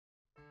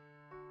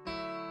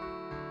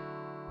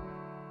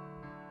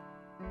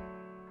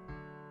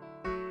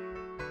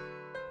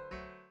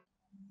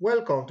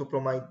Welcome to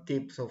Promine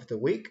Tips of the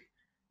Week.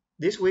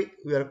 This week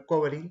we are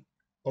covering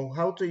on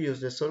how to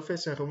use the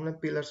surface and room and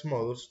pillars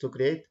modules to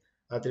create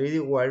a 3D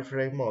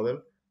wireframe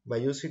model by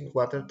using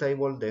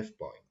Watertable dev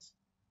points.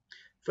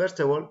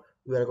 First of all,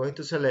 we are going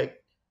to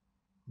select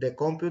the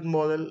compute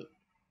model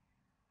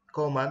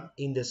command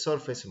in the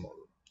surface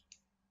module.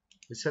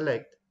 We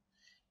select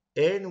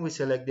and we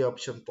select the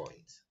option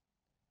points.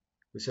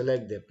 We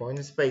select the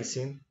point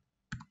spacing,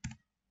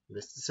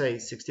 let's say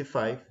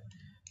 65,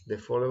 the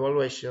floor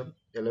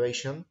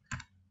elevation,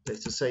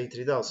 let's say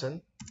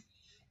 3000,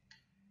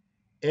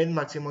 and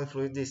maximum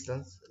fluid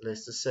distance,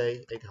 let's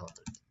say 800.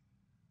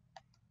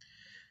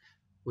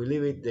 We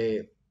leave it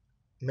the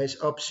mesh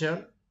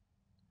option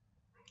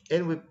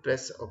and we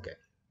press OK.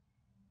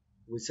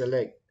 We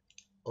select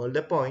all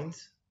the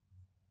points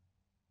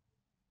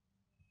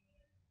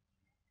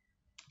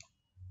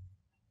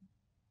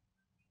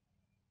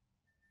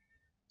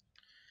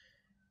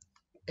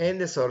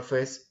and the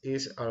surface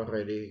is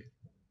already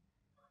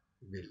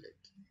built.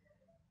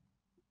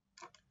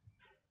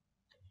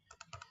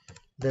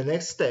 The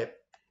next step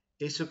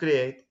is to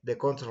create the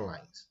control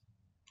lines.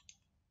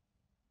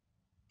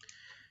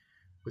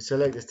 We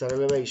select the start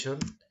elevation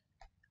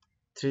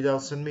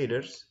 3000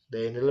 meters,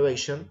 the end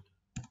elevation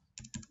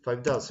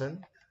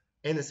 5000,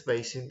 and the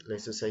spacing,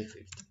 let's just say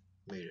 50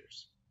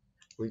 meters.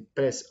 We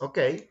press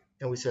OK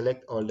and we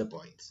select all the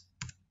points.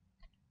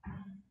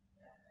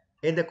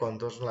 And the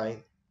contour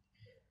line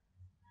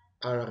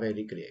are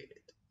already created.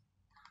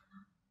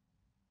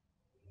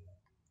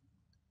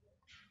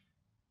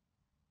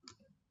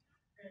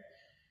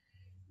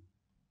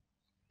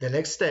 The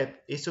next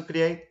step is to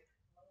create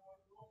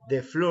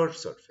the floor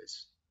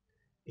surface.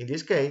 In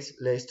this case,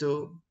 let's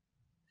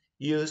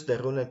use the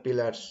room and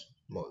pillars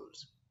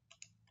modules.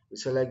 We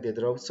select the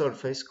draw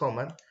surface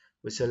command,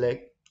 we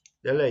select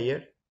the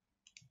layer,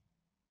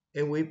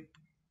 and we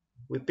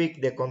pick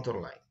the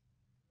contour line.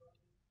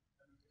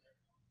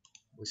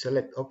 We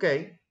select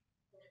OK,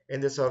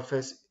 and the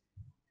surface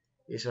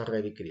is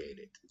already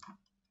created.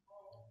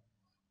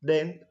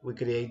 Then we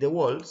create the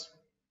walls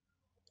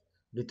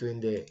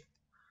between the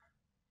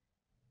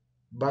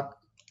back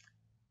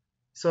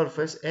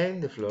surface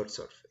and the floor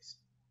surface.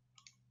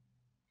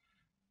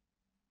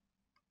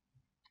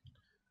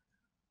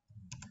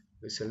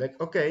 We select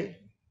OK,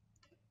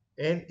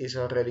 and it's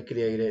already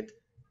created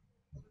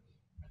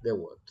the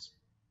walls.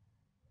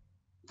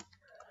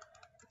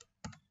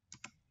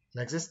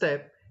 Next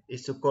step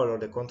is to color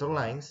the contour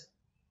lines.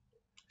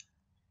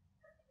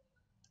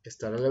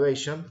 Start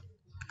elevation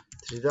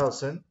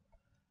 3000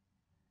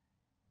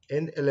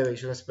 and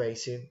elevation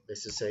spacing,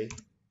 let's just say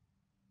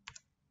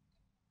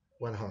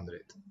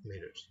 100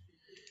 meters.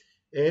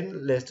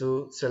 And let's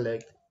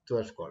select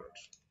 12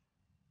 colors.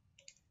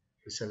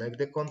 We select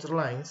the contour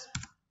lines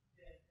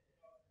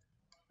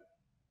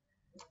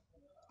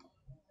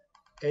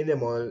and the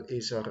model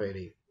is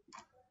already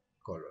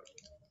colored.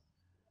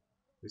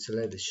 We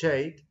select the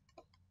shade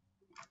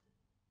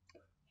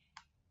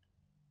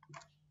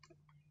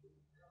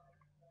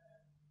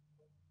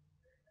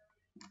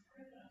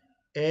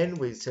and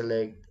we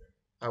select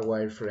a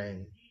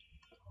wireframe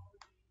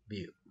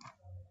view.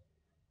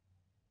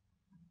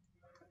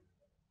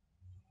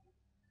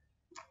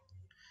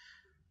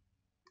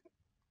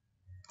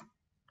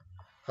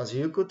 As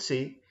you could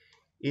see,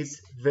 it's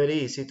very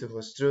easy to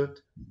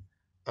construct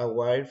a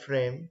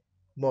wireframe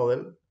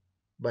model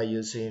by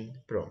using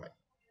Promine.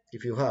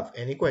 If you have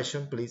any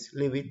question, please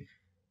leave it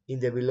in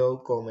the below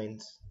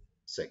comments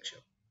section.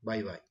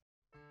 Bye bye.